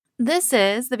This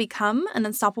is the Become an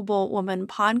Unstoppable Woman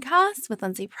podcast with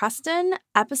Lindsay Preston,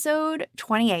 episode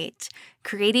 28,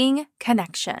 Creating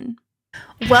Connection.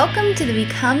 Welcome to the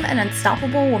Become an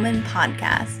Unstoppable Woman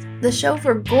podcast, the show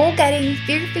for goal-getting,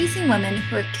 fear-facing women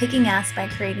who are kicking ass by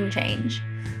creating change.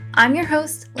 I'm your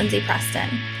host, Lindsay Preston.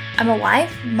 I'm a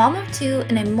wife, mom of two,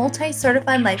 and a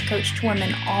multi-certified life coach to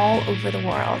women all over the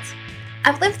world.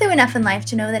 I've lived through enough in life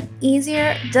to know that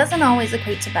easier doesn't always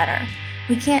equate to better.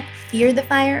 We can't fear the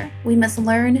fire, we must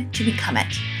learn to become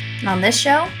it. And on this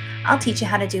show, I'll teach you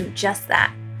how to do just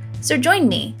that. So join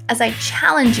me as I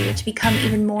challenge you to become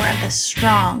even more of the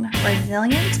strong,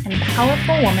 resilient, and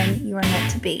powerful woman you are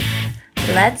meant to be.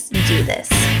 Let's do this.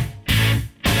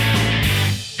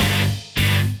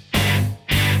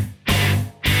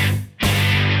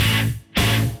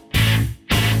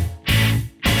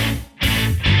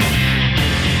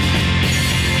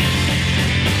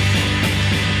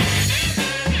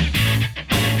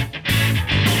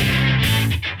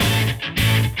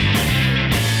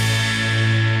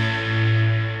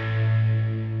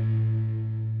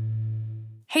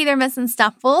 Hey there, Miss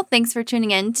Unstoppable. Thanks for tuning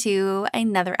in to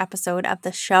another episode of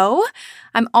the show.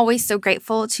 I'm always so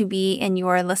grateful to be in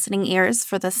your listening ears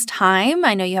for this time.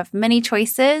 I know you have many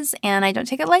choices, and I don't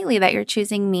take it lightly that you're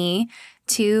choosing me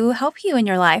to help you in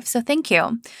your life. So thank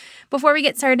you. Before we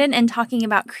get started and talking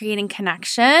about creating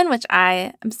connection, which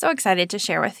I am so excited to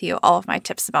share with you all of my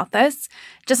tips about this,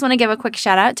 just want to give a quick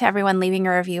shout out to everyone leaving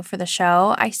a review for the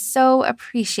show. I so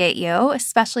appreciate you,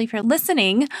 especially if you're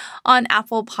listening on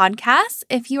Apple Podcasts.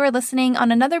 If you are listening on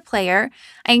another player,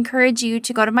 I encourage you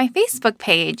to go to my Facebook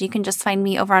page. You can just find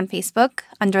me over on Facebook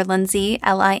under Lindsay,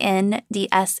 Lindsay,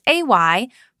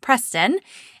 Preston,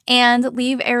 and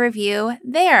leave a review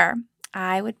there.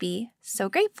 I would be so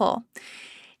grateful.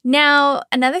 Now,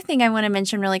 another thing I want to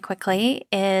mention really quickly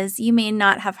is you may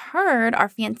not have heard our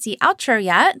fancy outro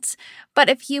yet, but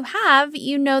if you have,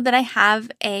 you know that I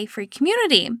have a free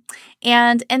community.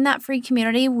 And in that free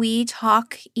community, we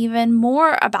talk even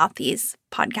more about these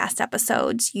podcast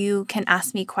episodes. You can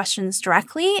ask me questions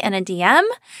directly in a DM.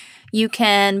 You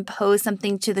can pose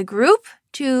something to the group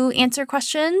to answer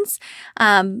questions.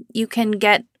 You can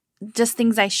get just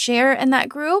things I share in that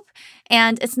group.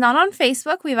 And it's not on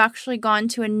Facebook. We've actually gone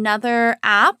to another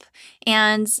app.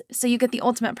 And so you get the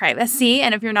ultimate privacy.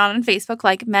 And if you're not on Facebook,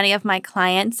 like many of my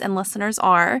clients and listeners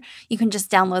are, you can just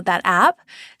download that app.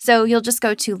 So you'll just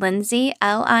go to Lindsay,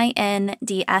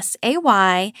 Lindsay,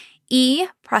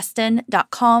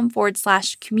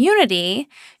 Preston.com/community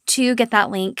to get that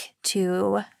link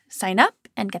to sign up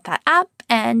and get that app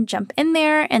and jump in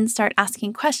there and start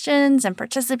asking questions and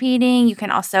participating. You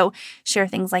can also share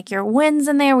things like your wins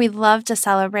in there. We love to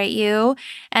celebrate you.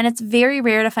 And it's very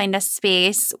rare to find a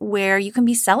space where you can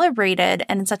be celebrated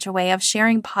and in such a way of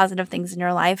sharing positive things in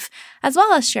your life, as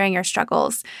well as sharing your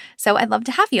struggles. So I'd love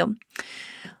to have you.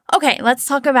 Okay, let's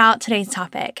talk about today's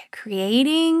topic,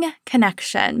 creating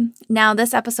connection. Now,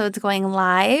 this episode's going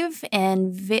live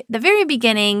in the very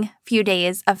beginning few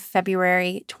days of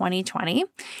February 2020.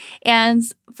 And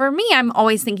for me, I'm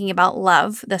always thinking about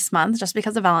love this month just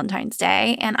because of Valentine's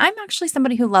Day. And I'm actually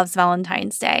somebody who loves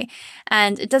Valentine's Day.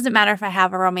 And it doesn't matter if I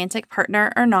have a romantic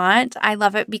partner or not. I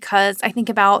love it because I think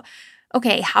about,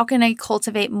 okay, how can I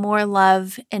cultivate more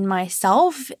love in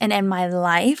myself and in my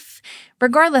life,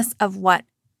 regardless of what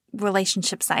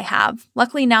relationships I have.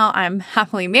 Luckily now I'm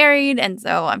happily married, and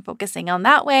so I'm focusing on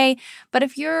that way. But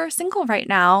if you're single right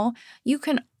now, you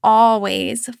can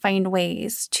always find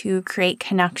ways to create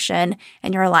connection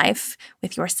in your life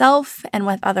with yourself and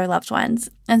with other loved ones.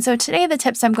 And so today the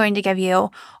tips I'm going to give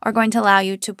you are going to allow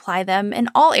you to apply them in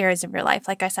all areas of your life.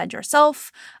 Like I said,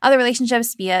 yourself, other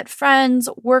relationships, be it friends,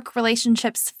 work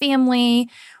relationships, family,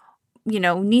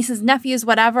 nieces, nephews,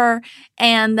 whatever.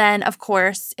 And then, of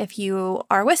course, if you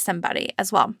are with somebody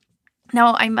as well.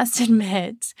 Now, I must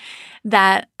admit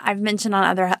that I've mentioned on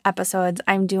other episodes,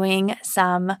 I'm doing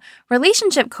some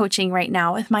relationship coaching right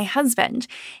now with my husband.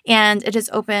 And it has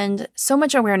opened so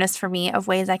much awareness for me of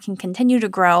ways I can continue to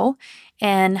grow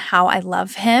in how I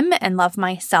love him and love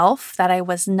myself that I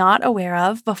was not aware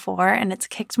of before. And it's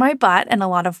kicked my butt in a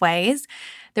lot of ways.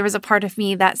 There was a part of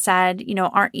me that said,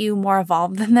 aren't you more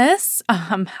evolved than this?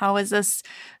 How is this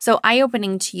so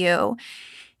eye-opening to you?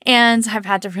 And I've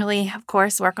had to really, of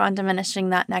course, work on diminishing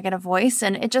that negative voice.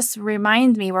 And it just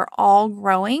reminds me we're all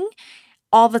growing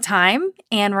all the time,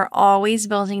 and we're always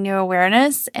building new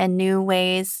awareness and new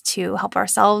ways to help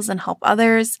ourselves and help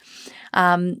others.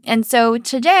 And so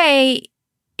today,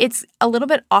 it's a little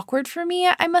bit awkward for me,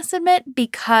 I must admit,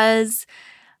 because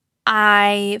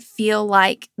I feel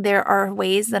like there are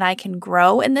ways that I can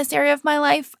grow in this area of my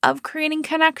life of creating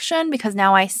connection because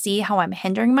now I see how I'm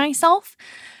hindering myself.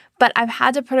 But I've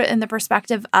had to put it in the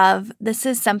perspective of this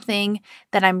is something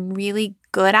that I'm really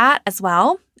good at as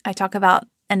well. I talk about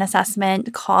an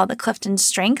assessment called the Clifton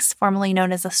Strengths, formerly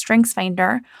known as a Strengths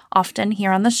Finder, often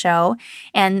here on the show.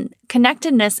 And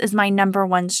connectedness is my number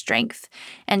one strength.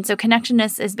 And so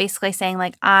connectedness is basically saying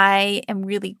like, I am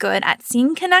really good at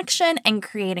seeing connection and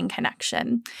creating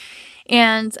connection.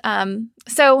 And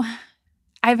so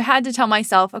I've had to tell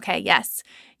myself, okay, yes,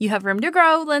 you have room to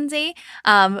grow, Lindsay,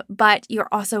 but you're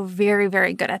also very,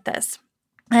 very good at this.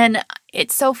 And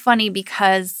it's so funny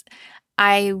because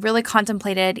I really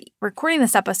contemplated recording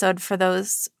this episode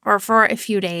for a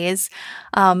few days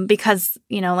because,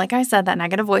 like I said, that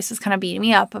negative voice was kind of beating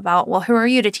me up about, well, who are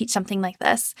you to teach something like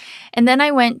this? And then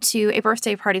I went to a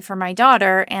birthday party for my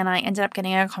daughter and I ended up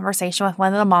getting a conversation with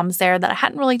one of the moms there that I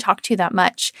hadn't really talked to that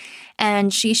much.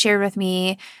 And she shared with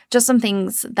me just some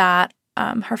things that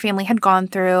her family had gone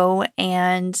through.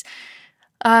 And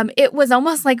it was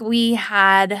almost like we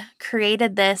had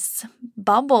created this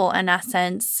bubble in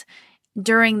essence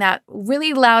during that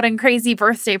really loud and crazy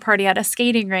birthday party at a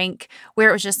skating rink where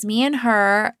it was just me and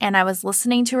her, and I was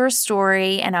listening to her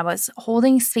story and I was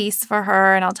holding space for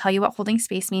her. And I'll tell you what holding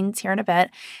space means here in a bit,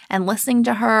 and listening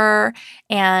to her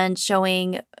and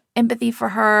showing empathy for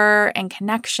her and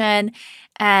connection.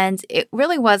 And it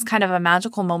really was kind of a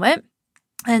magical moment.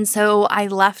 And so I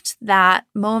left that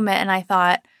moment and I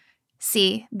thought,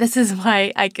 see, this is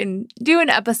why I can do an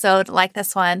episode like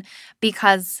this one,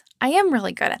 because I am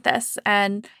really good at this.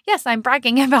 And yes, I'm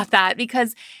bragging about that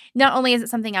because not only is it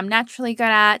something I'm naturally good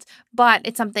at, but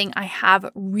it's something I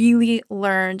have really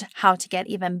learned how to get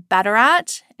even better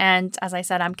at. And as I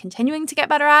said, I'm continuing to get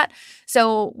better at.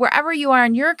 So wherever you are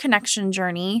in your connection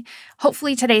journey,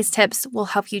 hopefully today's tips will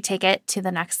help you take it to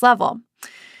the next level.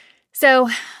 So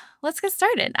let's get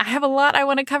started. I have a lot I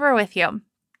want to cover with you.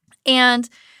 And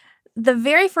the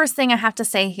very first thing I have to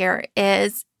say here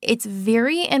is it's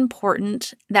very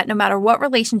important that no matter what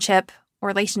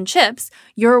relationships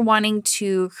you're wanting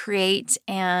to create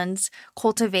and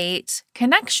cultivate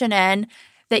connection in,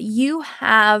 that you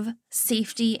have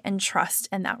safety and trust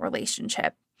in that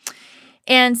relationship.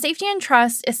 And safety and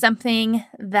trust is something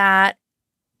that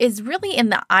is really in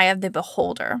the eye of the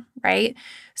beholder, right?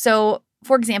 So,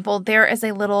 for example, there is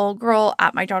a little girl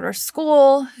at my daughter's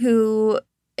school who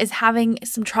is having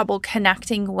some trouble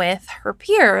connecting with her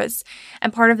peers.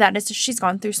 And part of that is she's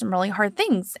gone through some really hard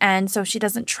things. And so she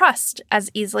doesn't trust as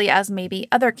easily as maybe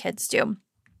other kids do.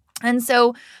 And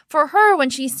so for her, when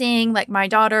she's seeing like my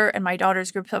daughter and my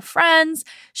daughter's group of friends,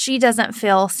 she doesn't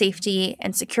feel safety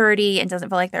and security and doesn't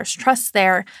feel like there's trust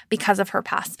there because of her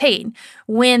past pain.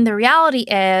 When the reality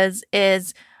is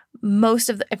most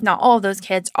of if not all of those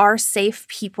kids are safe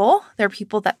people. They're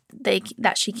people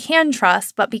that she can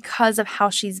trust, but because of how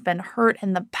she's been hurt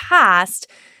in the past,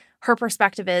 her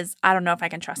perspective is, I don't know if I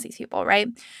can trust these people, right?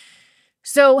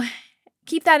 So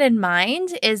keep that in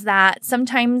mind, is that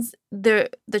sometimes the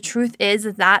truth is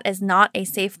that is not a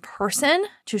safe person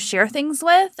to share things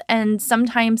with. And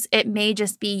sometimes it may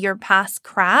just be your past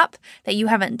crap that you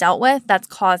haven't dealt with that's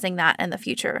causing that in the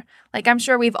future. Like I'm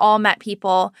sure we've all met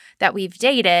people that we've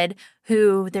dated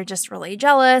who they're just really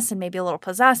jealous and maybe a little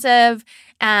possessive.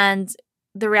 And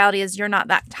the reality is you're not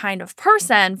that kind of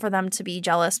person for them to be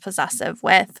jealous, possessive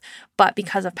with, but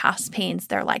because of past pains,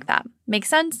 they're like that. Make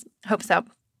sense? Hope so.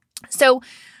 So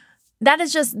that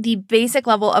is just the basic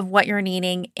level of what you're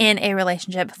needing in a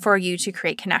relationship for you to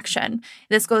create connection.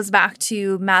 This goes back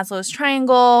to Maslow's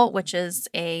triangle, which is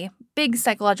a big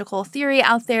psychological theory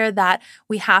out there that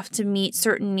we have to meet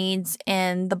certain needs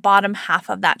in the bottom half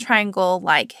of that triangle,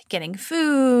 like getting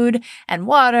food and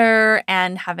water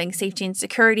and having safety and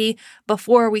security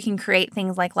before we can create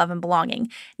things like love and belonging.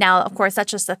 Now, of course,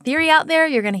 that's just a theory out there.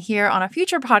 You're going to hear on a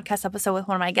future podcast episode with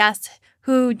one of my guests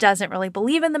who doesn't really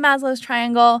believe in the Maslow's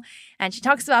triangle, and she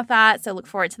talks about that, so look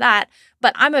forward to that.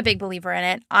 But I'm a big believer in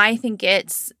it. I think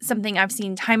it's something I've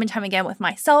seen time and time again with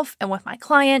myself and with my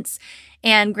clients.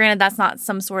 And granted, that's not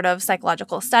some sort of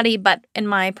psychological study, but in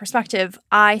my perspective,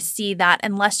 I see that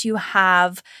unless you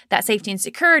have that safety and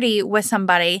security with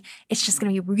somebody, it's just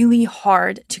going to be really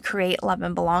hard to create love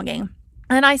and belonging.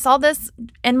 And I saw this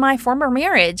in my former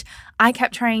marriage. I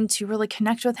kept trying to really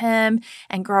connect with him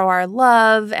and grow our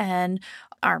love and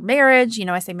our marriage.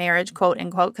 I say marriage, quote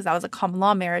unquote, because that was a common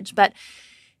law marriage. But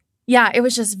Yeah, it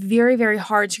was just very, very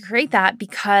hard to create that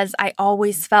because I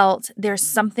always felt there's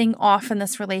something off in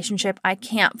this relationship. I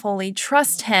can't fully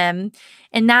trust him.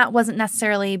 And that wasn't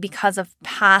necessarily because of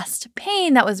past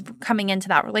pain that was coming into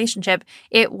that relationship.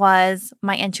 It was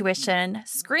my intuition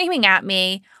screaming at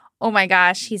me, oh my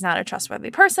gosh, he's not a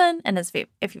trustworthy person. And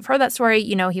if you've heard that story,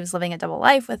 you know he was living a double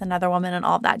life with another woman and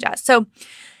all of that jazz. So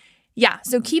yeah,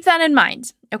 so keep that in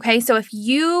mind. Okay, so if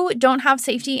you don't have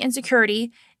safety and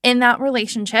security in that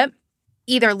relationship,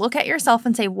 either look at yourself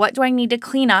and say, what do I need to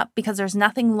clean up? Because there's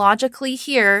nothing logically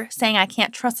here saying I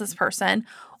can't trust this person.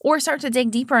 Or start to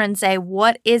dig deeper and say,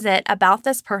 what is it about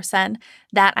this person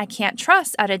that I can't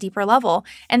trust at a deeper level?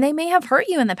 And they may have hurt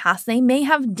you in the past. They may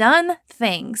have done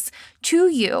things to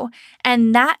you.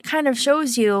 And that kind of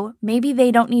shows you maybe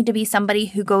they don't need to be somebody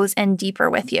who goes in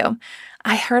deeper with you.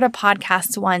 I heard a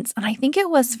podcast once, and I think it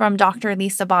was from Dr.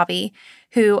 Lisa Bobby,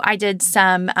 who I did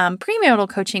some premarital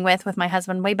coaching with my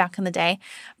husband way back in the day.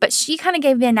 But she kind of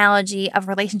gave the analogy of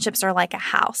relationships are like a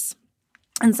house.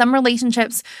 And some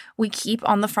relationships we keep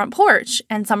on the front porch,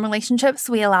 and some relationships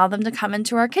we allow them to come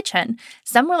into our kitchen.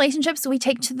 Some relationships we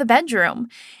take to the bedroom.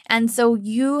 And so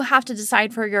you have to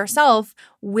decide for yourself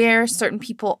where certain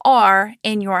people are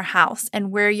in your house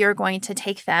and where you're going to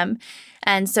take them.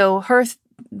 And so her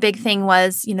big thing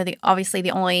was, obviously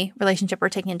the only relationship we're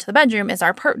taking into the bedroom is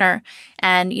our partner.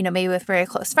 And, maybe with very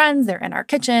close friends, they're in our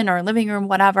kitchen or living room,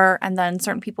 whatever. And then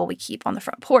certain people we keep on the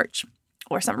front porch.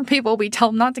 Or some people, we tell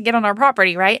them not to get on our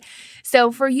property, right?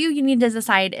 So for you, you need to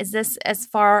decide, is this as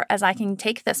far as I can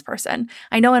take this person?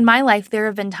 I know in my life, there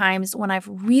have been times when I've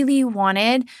really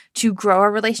wanted to grow a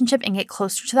relationship and get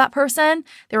closer to that person.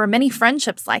 There were many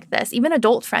friendships like this, even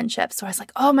adult friendships. So I was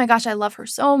like, oh my gosh, I love her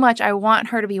so much. I want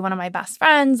her to be one of my best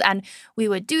friends. And we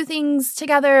would do things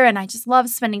together. And I just loved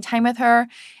spending time with her.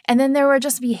 And then there were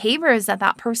just behaviors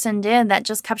that person did that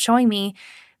just kept showing me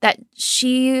that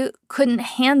she couldn't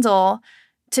handle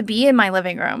to be in my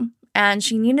living room. And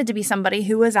she needed to be somebody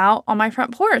who was out on my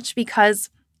front porch because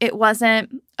it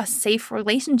wasn't a safe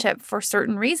relationship for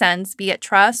certain reasons, be it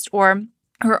trust or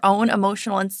her own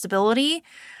emotional instability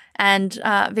and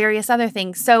various other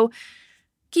things. So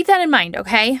keep that in mind,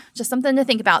 okay? Just something to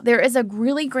think about. There is a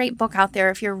really great book out there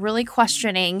if you're really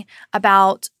questioning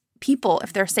about people,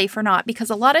 if they're safe or not, because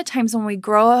a lot of times when we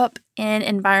grow up in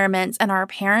environments and our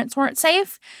parents weren't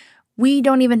safe, we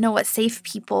don't even know what safe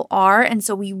people are. And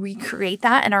so we recreate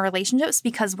that in our relationships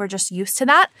because we're just used to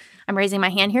that. I'm raising my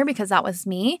hand here because that was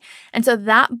me. And so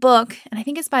that book, and I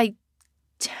think it's by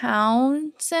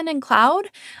Townsend and Cloud,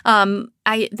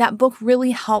 that book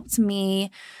really helped me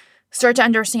start to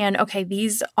understand, okay,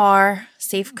 these are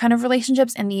safe kind of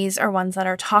relationships and these are ones that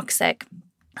are toxic.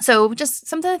 So just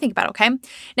something to think about, okay?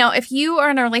 Now, if you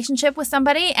are in a relationship with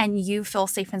somebody and you feel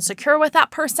safe and secure with that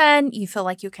person, you feel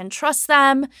like you can trust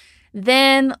them,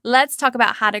 then let's talk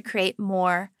about how to create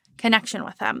more connection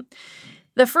with them.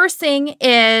 The first thing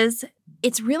is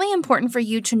it's really important for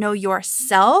you to know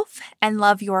yourself and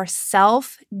love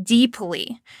yourself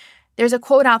deeply. There's a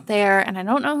quote out there, and I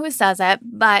don't know who says it,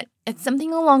 but it's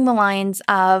something along the lines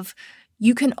of,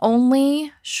 you can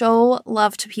only show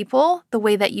love to people the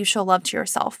way that you show love to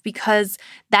yourself, because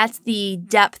that's the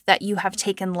depth that you have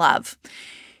taken love.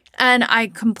 And I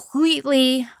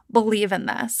completely believe in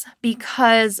this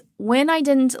because when I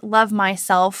didn't love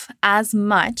myself as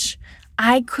much,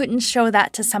 I couldn't show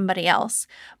that to somebody else.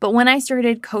 But when I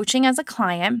started coaching as a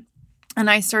client and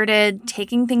I started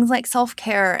taking things like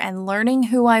self-care and learning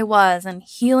who I was and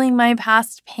healing my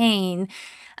past pain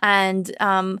and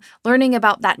learning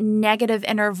about that negative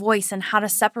inner voice and how to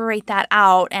separate that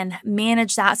out and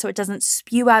manage that so it doesn't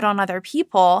spew out on other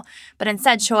people, but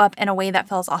instead show up in a way that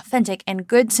feels authentic and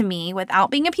good to me without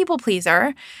being a people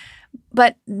pleaser.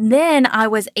 But then I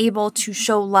was able to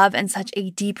show love in such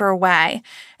a deeper way.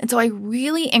 And so I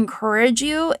really encourage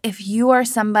you, if you are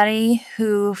somebody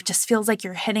who just feels like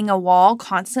you're hitting a wall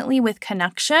constantly with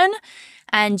connection,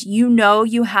 and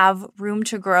you have room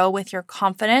to grow with your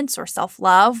confidence or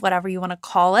self-love, whatever you want to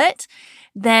call it,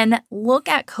 then look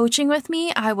at coaching with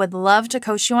me. I would love to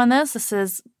coach you on this. This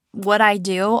is what I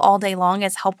do all day long,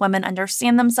 is help women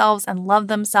understand themselves and love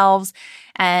themselves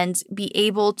and be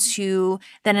able to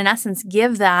then, in essence,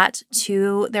 give that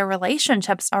to their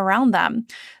relationships around them.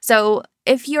 So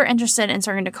if you're interested in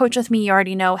starting to coach with me, you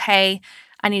already know, hey,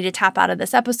 I need to tap out of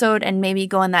this episode and maybe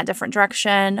go in that different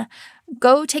direction,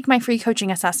 go take my free coaching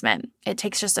assessment. It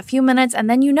takes just a few minutes, and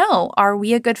then are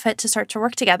we a good fit to start to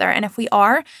work together? And if we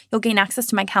are, you'll gain access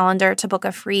to my calendar to book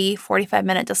a free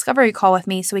 45-minute discovery call with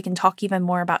me so we can talk even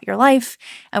more about your life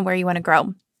and where you want to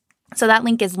grow. So that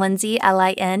link is Lindsay,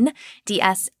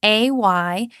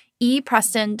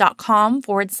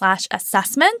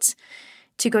 epreston.com/assessment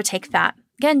to go take that.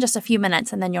 Again, just a few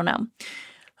minutes and then you'll know.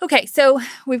 Okay, so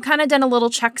we've kind of done a little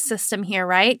check system here,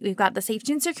 right? We've got the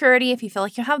safety and security. If you feel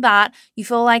like you have that, you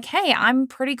feel like, hey, I'm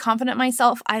pretty confident in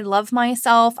myself. I love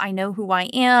myself. I know who I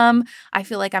am. I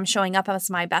feel like I'm showing up as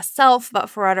my best self, but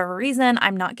for whatever reason,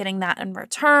 I'm not getting that in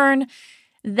return.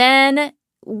 Then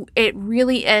it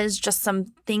really is just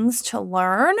some things to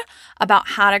learn about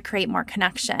how to create more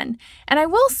connection. And I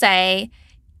will say,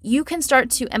 you can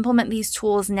start to implement these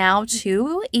tools now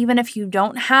too, even if you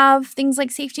don't have things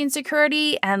like safety and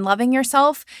security and loving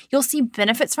yourself. You'll see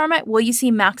benefits from it. Will you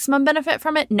see maximum benefit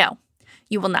from it? No,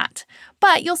 you will not.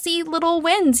 But you'll see little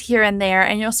wins here and there,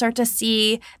 and you'll start to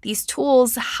see these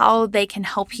tools, how they can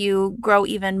help you grow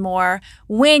even more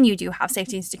when you do have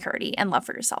safety and security and love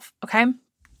for yourself, okay?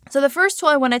 So the first tool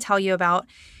I want to tell you about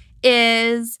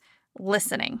is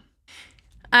listening.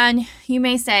 And you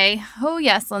may say, oh,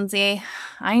 yes, Lindsay,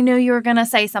 I knew you were going to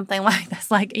say something like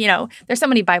this. Like, there's so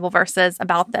many Bible verses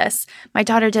about this. My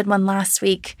daughter did one last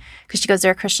week because she goes to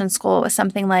a Christian school. It was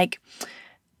something like,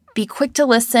 be quick to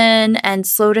listen and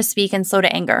slow to speak and slow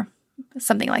to anger.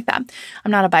 Something like that.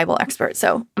 I'm not a Bible expert,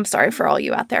 so I'm sorry for all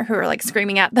you out there who are like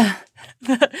screaming at the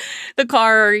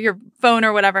car or your phone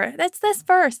or whatever. That's this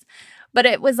verse. But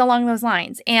it was along those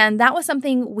lines. And that was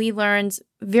something we learned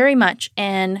very much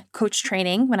in coach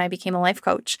training when I became a life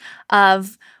coach,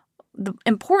 of the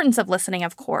importance of listening,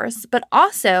 of course, but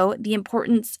also the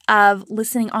importance of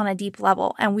listening on a deep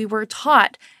level. And we were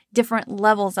taught different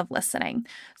levels of listening.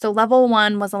 So level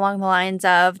 1 was along the lines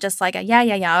of just like a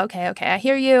yeah, okay, I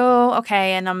hear you,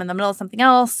 okay, and I'm in the middle of something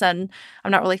else and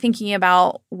I'm not really thinking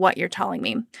about what you're telling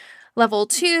me. Level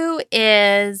 2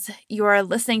 is you're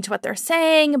listening to what they're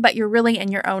saying, but you're really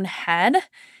in your own head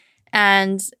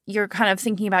and you're kind of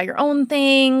thinking about your own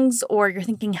things, or you're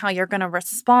thinking how you're going to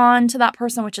respond to that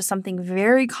person, which is something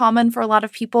very common for a lot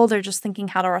of people. They're just thinking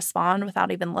how to respond without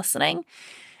even listening.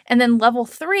 And then level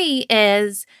 3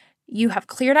 is you have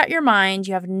cleared out your mind,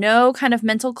 you have no kind of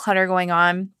mental clutter going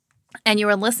on, and you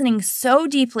are listening so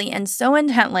deeply and so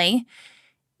intently,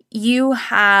 you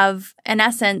have, in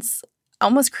essence,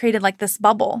 almost created like this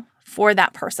bubble for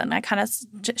that person. I kind of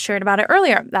shared about it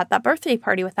earlier, that birthday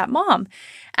party with that mom.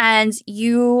 And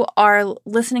you are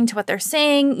listening to what they're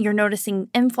saying, you're noticing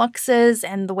influxes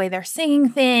and the way they're saying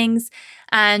things,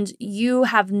 and you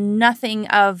have nothing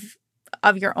of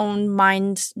your own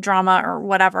mind drama or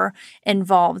whatever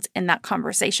involved in that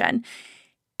conversation.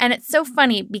 And it's so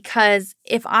funny because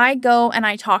if I go and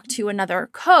I talk to another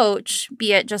coach,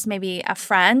 be it just maybe a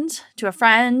friend to a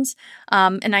friend,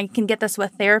 and I can get this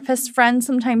with therapist friends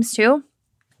sometimes too,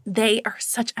 they are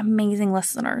such amazing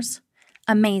listeners.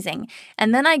 Amazing.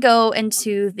 And then I go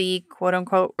into the quote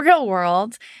unquote real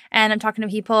world and I'm talking to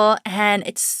people, and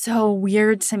it's so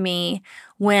weird to me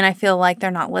when I feel like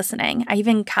they're not listening. I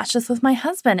even catch this with my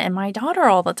husband and my daughter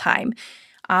all the time.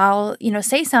 I'll,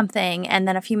 say something, and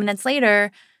then a few minutes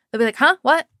later, they'll be like, huh,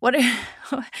 what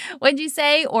what'd you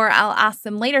say? Or I'll ask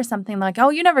them later something like, oh,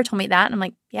 you never told me that. And I'm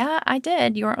like, yeah, I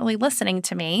did. You weren't really listening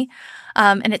to me.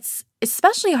 And it's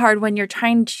especially hard when you're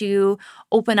trying to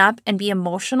open up and be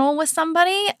emotional with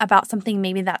somebody about something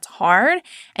maybe that's hard,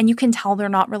 and you can tell they're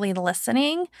not really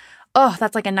listening. Oh,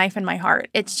 that's like a knife in my heart.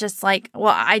 It's just like,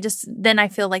 well, then I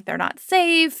feel like they're not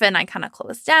safe, and I kind of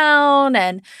close down,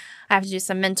 and I have to do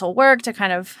some mental work to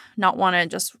kind of not want to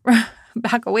just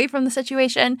back away from the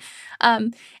situation.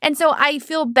 And so I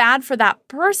feel bad for that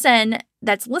person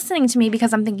that's listening to me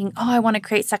because I'm thinking, oh, I want to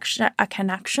create a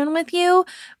connection with you,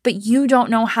 but you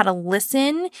don't know how to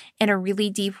listen in a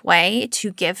really deep way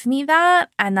to give me that.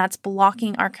 And that's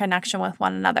blocking our connection with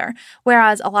one another.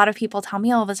 Whereas a lot of people tell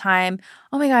me all the time,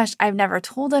 oh my gosh, I've never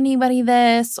told anybody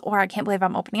this, or I can't believe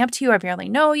I'm opening up to you. I barely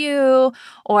know you,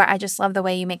 or I just love the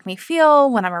way you make me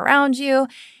feel when I'm around you.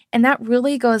 And that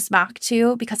really goes back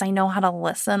to because I know how to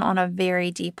listen on a very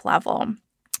deep level.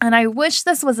 And I wish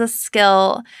this was a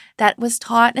skill that was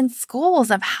taught in schools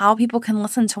of how people can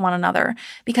listen to one another,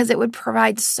 because it would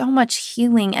provide so much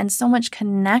healing and so much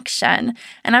connection.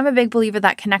 And I'm a big believer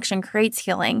that connection creates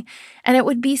healing. And it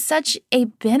would be such a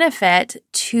benefit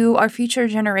to our future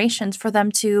generations for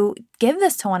them to give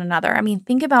this to one another. I mean,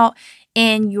 think about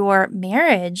in your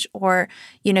marriage or,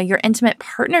 your intimate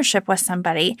partnership with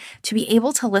somebody, to be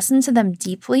able to listen to them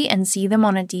deeply and see them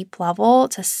on a deep level,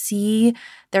 to see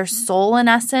their soul in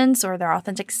essence or their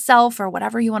authentic self or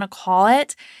whatever you want to call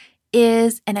it.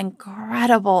 is an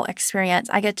incredible experience.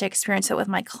 I get to experience it with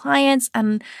my clients,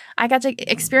 and I got to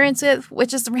experience it with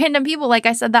just random people. Like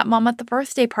I said, that mom at the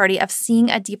birthday party, of seeing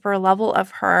a deeper level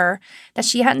of her that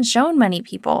she hadn't shown many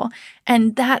people.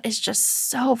 And that is just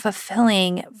so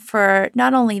fulfilling for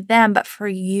not only them, but for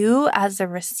you as the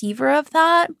receiver of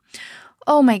that.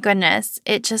 Oh my goodness.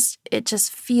 It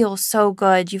just feels so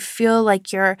good. You feel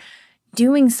like you're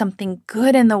doing something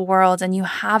good in the world and you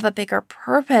have a bigger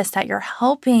purpose that you're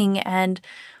helping. And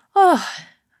I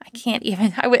can't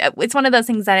even, it's one of those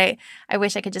things that I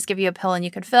wish I could just give you a pill and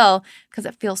you could fill, because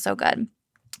it feels so good.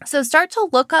 So start to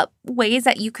look up ways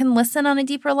that you can listen on a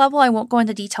deeper level. I won't go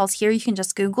into details here. You can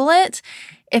just Google it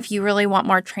if you really want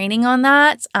more training on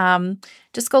that.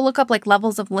 Just go look up like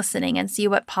levels of listening and see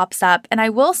what pops up. And I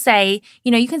will say,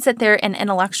 you can sit there and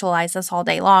intellectualize this all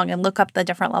day long and look up the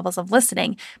different levels of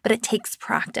listening, but it takes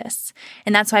practice.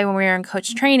 And that's why when we were in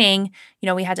coach training,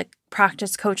 we had to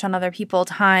practice coach on other people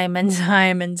time and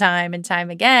time and time and time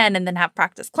again, and then have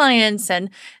practice clients and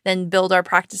then build our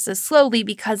practices slowly,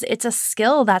 because it's a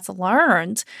skill that's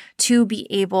learned to be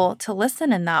able to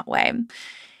listen in that way.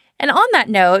 And on that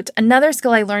note, another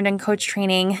skill I learned in coach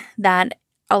training that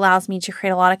allows me to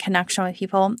create a lot of connection with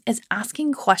people is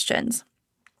asking questions.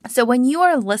 So when you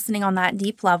are listening on that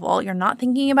deep level, you're not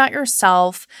thinking about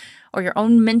yourself or your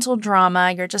own mental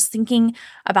drama. You're just thinking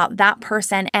about that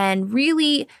person and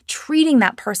really treating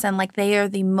that person like they are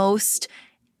the most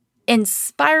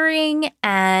inspiring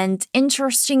and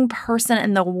interesting person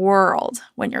in the world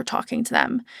when you're talking to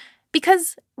them.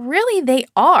 Because really they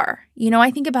are.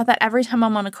 I think about that every time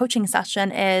I'm on a coaching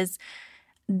session, is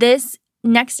this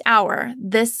next hour,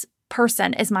 this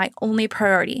person is my only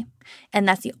priority. And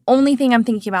that's the only thing I'm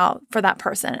thinking about for that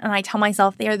person. And I tell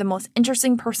myself they are the most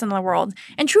interesting person in the world.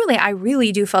 And truly, I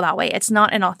really do feel that way. It's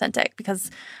not inauthentic,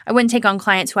 because I wouldn't take on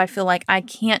clients who I feel like I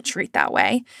can't treat that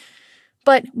way.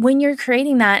 But when you're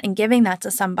creating that and giving that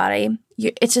to somebody,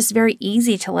 it's just very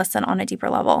easy to listen on a deeper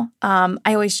level. I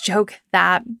always joke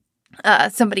that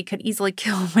somebody could easily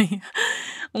kill me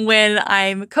when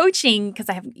I'm coaching, because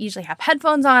I usually have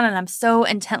headphones on and I'm so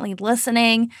intently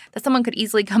listening that someone could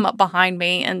easily come up behind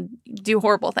me and do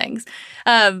horrible things.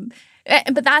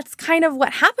 But that's kind of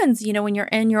what happens, when you're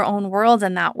in your own world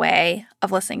in that way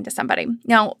of listening to somebody.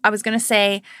 Now, I was going to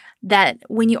say that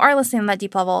when you are listening on that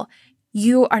deep level,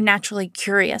 you are naturally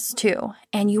curious too,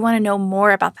 and you want to know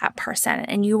more about that person,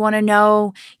 and you want to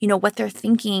know, what they're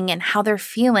thinking and how they're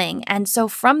feeling. And so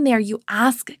from there, you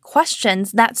ask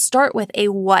questions that start with a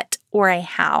what or a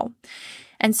how.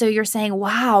 And so you're saying,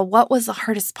 wow, what was the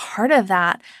hardest part of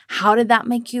that? How did that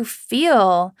make you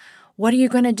feel? What are you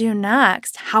going to do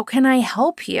next? How can I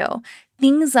help you?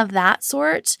 Things of that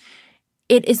sort.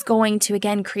 It is going to,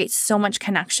 again, create so much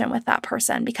connection with that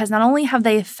person, because not only have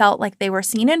they felt like they were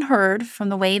seen and heard from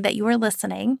the way that you were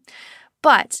listening,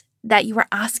 but that you were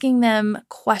asking them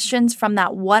questions from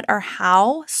that what or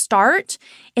how start.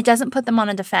 It doesn't put them on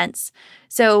a defense.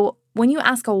 So when you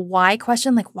ask a why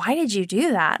question, like, why did you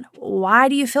do that? Why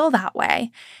do you feel that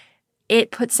way?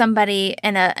 It puts somebody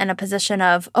in a position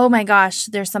of, oh my gosh,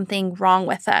 there's something wrong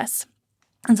with this.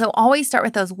 And so always start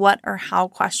with those what or how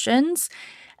questions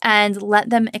and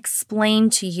let them explain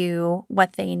to you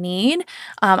what they need.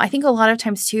 I think a lot of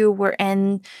times too, we're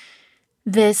in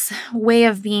this way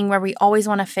of being where we always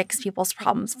want to fix people's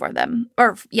problems for them,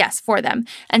 for them.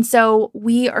 And so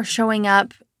we are showing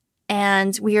up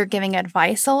and we are giving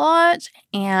advice a lot,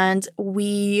 and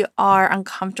we are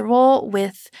uncomfortable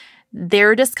with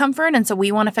their discomfort. And so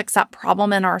we want to fix that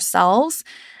problem in ourselves.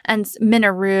 And men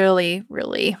are really,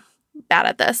 really bad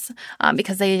at this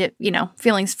because they,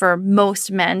 feelings for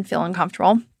most men feel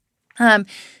uncomfortable.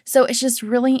 So it's just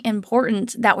really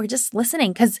important that we're just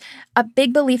listening, because a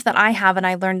big belief that I have, and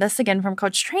I learned this again from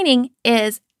coach training,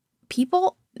 is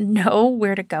people know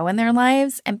where to go in their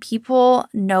lives and people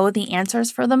know the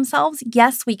answers for themselves.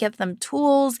 Yes, we give them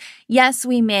tools. Yes,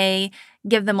 we may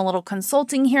give them a little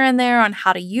consulting here and there on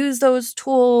how to use those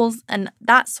tools and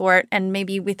that sort. And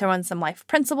maybe we throw in some life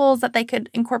principles that they could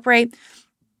incorporate.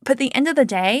 But at the end of the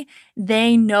day,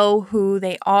 they know who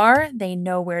they are, they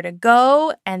know where to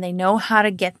go, and they know how to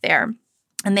get there.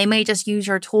 And they may just use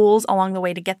your tools along the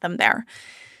way to get them there.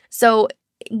 So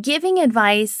giving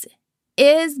advice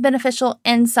is beneficial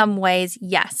in some ways,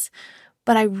 yes.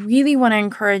 But I really want to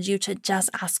encourage you to just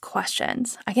ask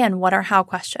questions. Again, what or how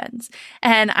questions.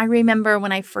 And I remember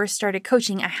when I first started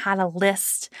coaching, I had a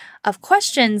list of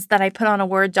questions that I put on a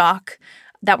Word doc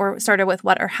that were started with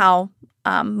what or how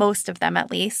most of them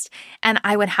at least. And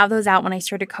I would have those out when I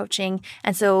started coaching.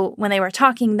 And so when they were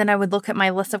talking, then I would look at my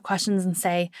list of questions and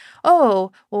say,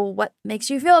 oh, well, what makes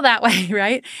you feel that way,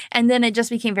 right? And then it just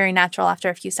became very natural after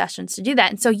a few sessions to do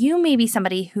that. And so you may be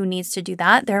somebody who needs to do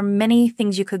that. There are many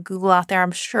things you could Google out there,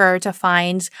 I'm sure, to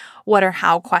find what or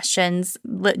how questions,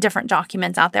 different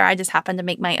documents out there. I just happen to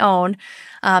make my own.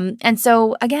 And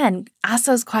so again, ask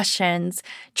those questions,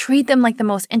 treat them like the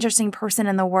most interesting person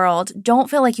in the world. Don't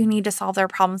feel like you need to solve their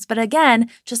problems. But again,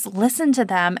 just listen to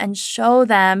them and show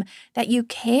them that you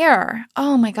care.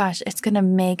 Oh my gosh, it's going to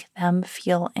make them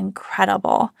feel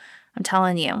incredible. I'm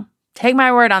telling you, take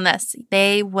my word on this.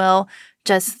 They will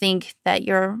just think that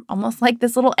you're almost like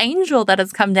this little angel that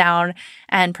has come down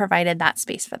and provided that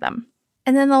space for them.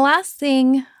 And then the last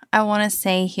thing I want to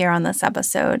say here on this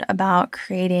episode about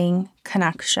creating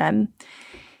connection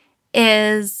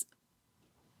is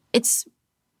it's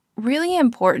really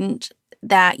important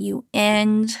that you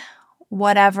end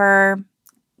whatever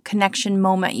connection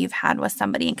moment you've had with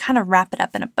somebody and kind of wrap it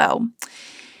up in a bow.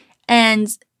 And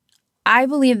I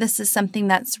believe this is something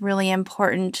that's really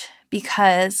important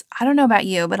because I don't know about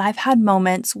you, but I've had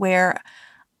moments where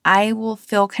I will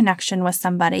feel connection with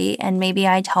somebody and maybe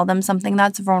I tell them something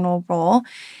that's vulnerable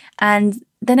and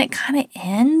then it kind of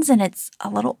ends and it's a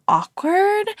little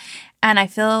awkward. And I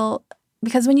feel,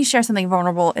 because when you share something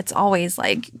vulnerable, it's always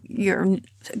like you're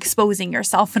exposing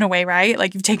yourself in a way, right?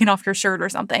 Like you've taken off your shirt or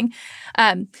something.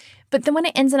 But then when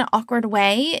it ends in an awkward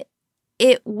way,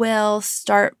 it will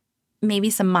start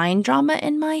maybe some mind drama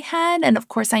in my head. And of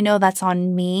course, I know that's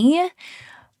on me,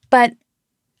 but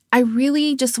I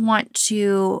really just want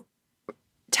to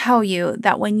tell you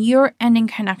that when you're ending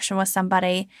connection with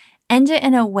somebody, end it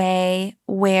in a way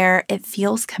where it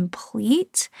feels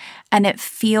complete and it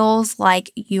feels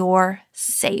like you're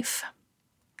safe.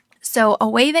 So a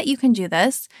way that you can do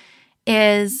this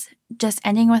is just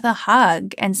ending with a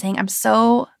hug and saying, I'm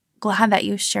so glad that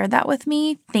you shared that with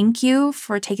me. Thank you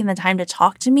for taking the time to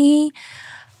talk to me.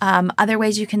 Other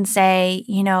ways you can say,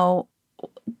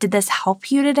 did this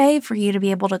help you today for you to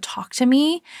be able to talk to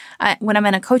me? When I'm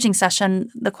in a coaching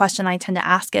session, the question I tend to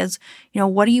ask is,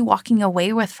 what are you walking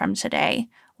away with from today?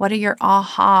 What are your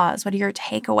ahas? What are your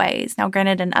takeaways? Now,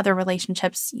 granted, in other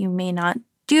relationships, you may not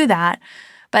do that,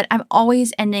 but I'm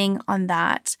always ending on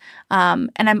that.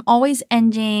 And I'm always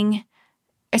ending,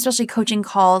 especially coaching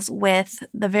calls, with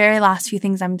the very last few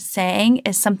things I'm saying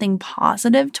is something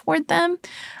positive toward them,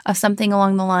 of something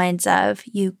along the lines of,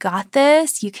 you got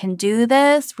this, you can do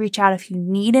this, reach out if you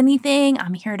need anything,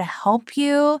 I'm here to help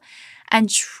you, and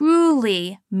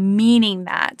truly meaning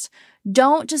that.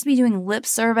 Don't just be doing lip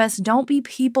service. Don't be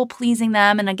people pleasing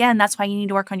them. And again, that's why you need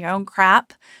to work on your own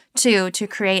crap too, to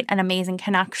create an amazing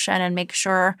connection and make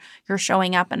sure you're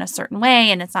showing up in a certain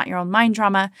way and it's not your own mind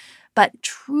drama, but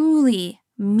truly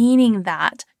meaning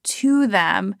that to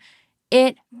them,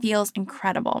 it feels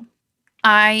incredible.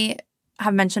 I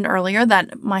have mentioned earlier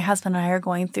that my husband and I are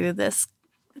going through this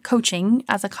coaching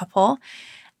as a couple,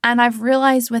 and I've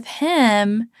realized with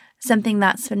him, something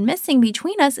that's been missing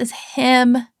between us is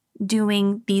him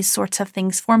doing these sorts of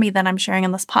things for me that I'm sharing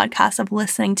on this podcast, of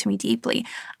listening to me deeply,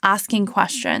 asking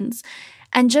questions,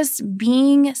 and just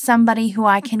being somebody who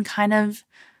I can kind of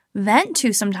vent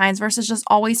to sometimes versus just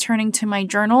always turning to my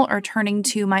journal or turning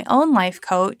to my own life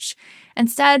coach.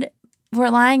 Instead,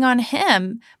 relying on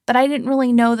him. But I didn't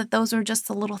really know that those were just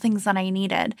the little things that I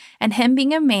needed. And him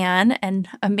being a man, and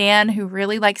a man who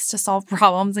really likes to solve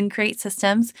problems and create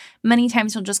systems, many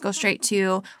times he'll just go straight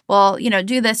to, well,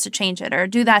 do this to change it or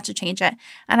do that to change it.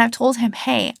 And I've told him,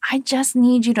 hey, I just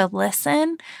need you to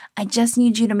listen. I just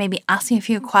need you to maybe ask me a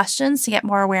few questions to get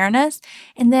more awareness.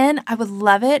 And then I would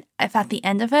love it if at the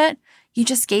end of it, you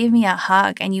just gave me a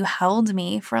hug and you held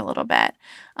me for a little bit.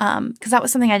 Because that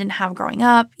was something I didn't have growing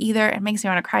up either. It makes me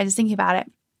want to cry just thinking about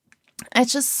it.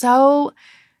 It's just so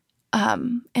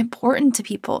important to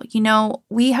people.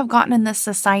 We have gotten in this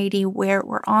society where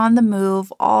we're on the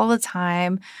move all the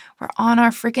time. We're on our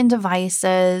freaking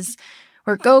devices.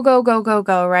 We're go, go, go, go,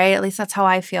 go, right? At least that's how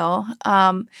I feel.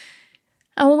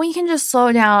 And when we can just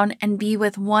slow down and be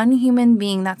with one human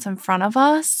being that's in front of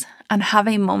us and have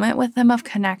a moment with them of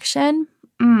connection,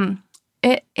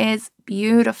 it is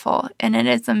beautiful and it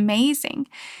is amazing.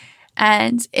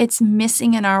 And it's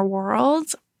missing in our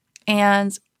world.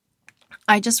 And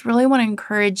I just really want to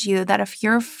encourage you that if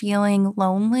you're feeling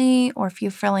lonely, or if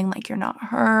you're feeling like you're not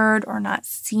heard or not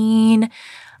seen,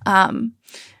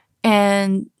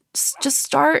 and just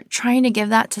start trying to give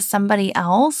that to somebody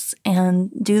else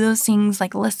and do those things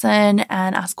like listen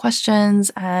and ask questions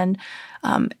and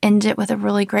end it with a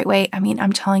really great way. I mean,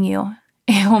 I'm telling you,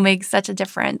 It will make such a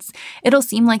difference. It'll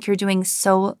seem like you're doing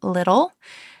so little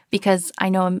because I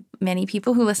know many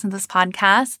people who listen to this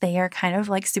podcast, they are kind of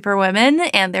like super women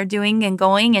and they're doing and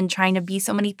going and trying to be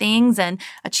so many things and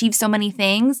achieve so many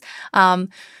things.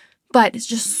 But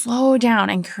just slow down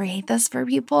and create this for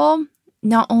people.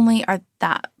 Not only are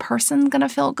that person going to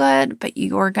feel good, but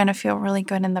you're going to feel really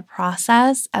good in the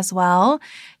process as well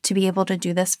to be able to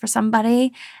do this for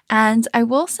somebody. And I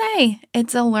will say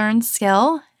it's a learned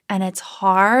skill and it's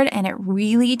hard and it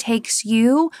really takes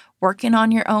you working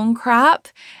on your own crap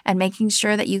and making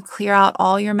sure that you clear out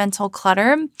all your mental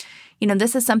clutter.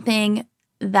 This is something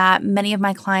that many of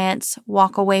my clients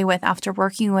walk away with after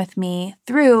working with me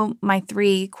through my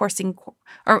three coaching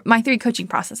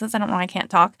processes. I don't know, I can't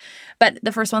talk. But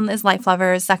the first one is Life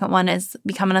Lovers. Second one is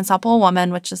Become an Unstoppable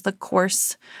Woman, which is the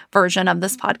course version of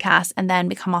this podcast, and then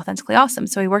Become Authentically Awesome.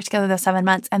 So we work together those 7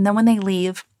 months. And then when they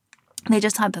leave, they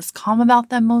just have this calm about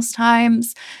them most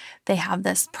times. They have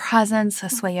this presence,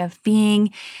 this way of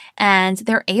being, and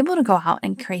they're able to go out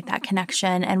and create that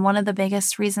connection. And one of the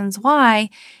biggest reasons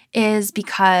why is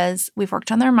because we've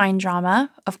worked on their mind drama,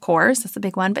 of course, that's a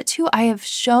big one. But 2, I have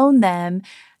shown them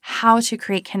how to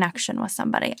create connection with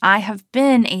somebody. I have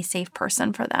been a safe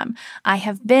person for them. I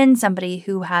have been somebody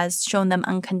who has shown them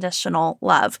unconditional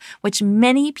love, which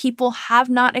many people have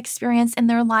not experienced in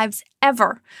their lives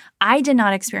ever. I did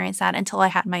not experience that until I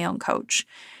had my own coach.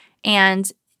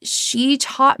 And she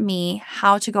taught me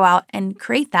how to go out and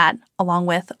create that, along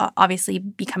with obviously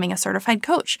becoming a certified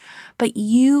coach. But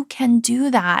you can do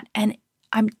that. And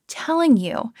I'm telling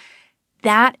you,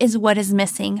 that is what is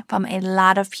missing from a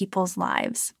lot of people's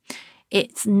lives.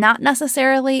 It's not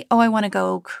necessarily, I want to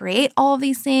go create all of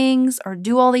these things or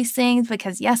do all these things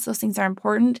because, yes, those things are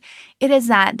important. It is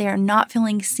that they're not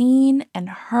feeling seen and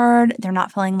heard. They're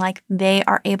not feeling like they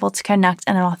are able to connect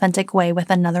in an authentic way with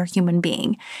another human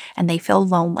being, and they feel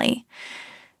lonely.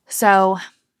 So,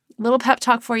 little pep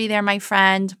talk for you there, my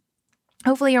friend.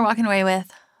 Hopefully you're walking away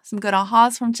with some good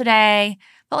ahas from today.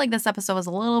 Felt like this episode was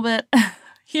a little bit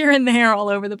here and there all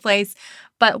over the place,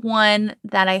 but one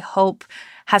that I hope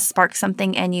has sparked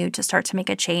something in you to start to make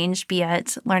a change, be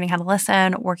it learning how to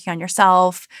listen, working on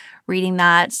yourself, reading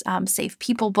that Safe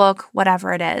People book,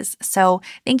 whatever it is. So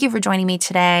thank you for joining me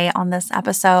today on this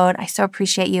episode. I so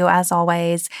appreciate you as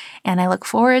always, and I look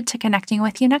forward to connecting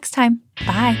with you next time.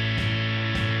 Bye.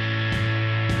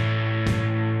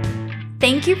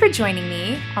 Thank you for joining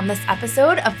me on this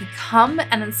episode of Become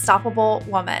an Unstoppable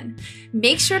Woman.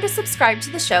 Make sure to subscribe to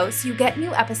the show so you get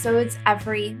new episodes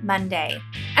every Monday.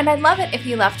 And I'd love it if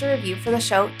you left a review for the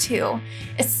show too,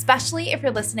 especially if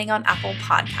you're listening on Apple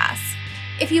Podcasts.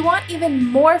 If you want even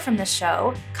more from the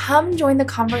show, come join the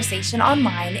conversation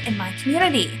online in my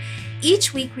community.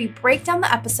 Each week we break down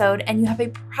the episode and you have a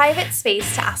private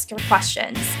space to ask your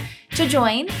questions. To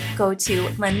join, go to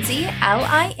Lindsay,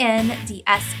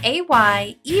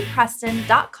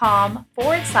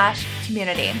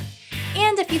 LindsayEpreston.com/community.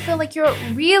 And if you feel like you're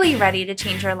really ready to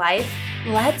change your life,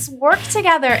 let's work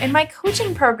together in my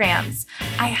coaching programs.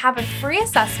 I have a free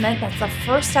assessment that's the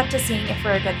first step to seeing if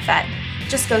we're a good fit.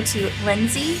 Just go to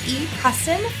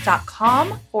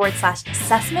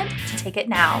LindsayEpreston.com/assessment to take it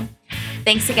now.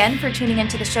 Thanks again for tuning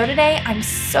into the show today. I'm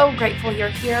so grateful you're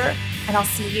here, and I'll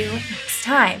see you next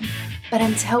time. But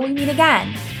until we meet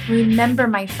again, remember,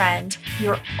 my friend,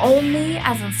 you're only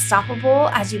as unstoppable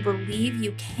as you believe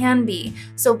you can be.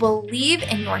 So believe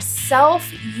in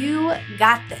yourself. You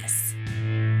got this.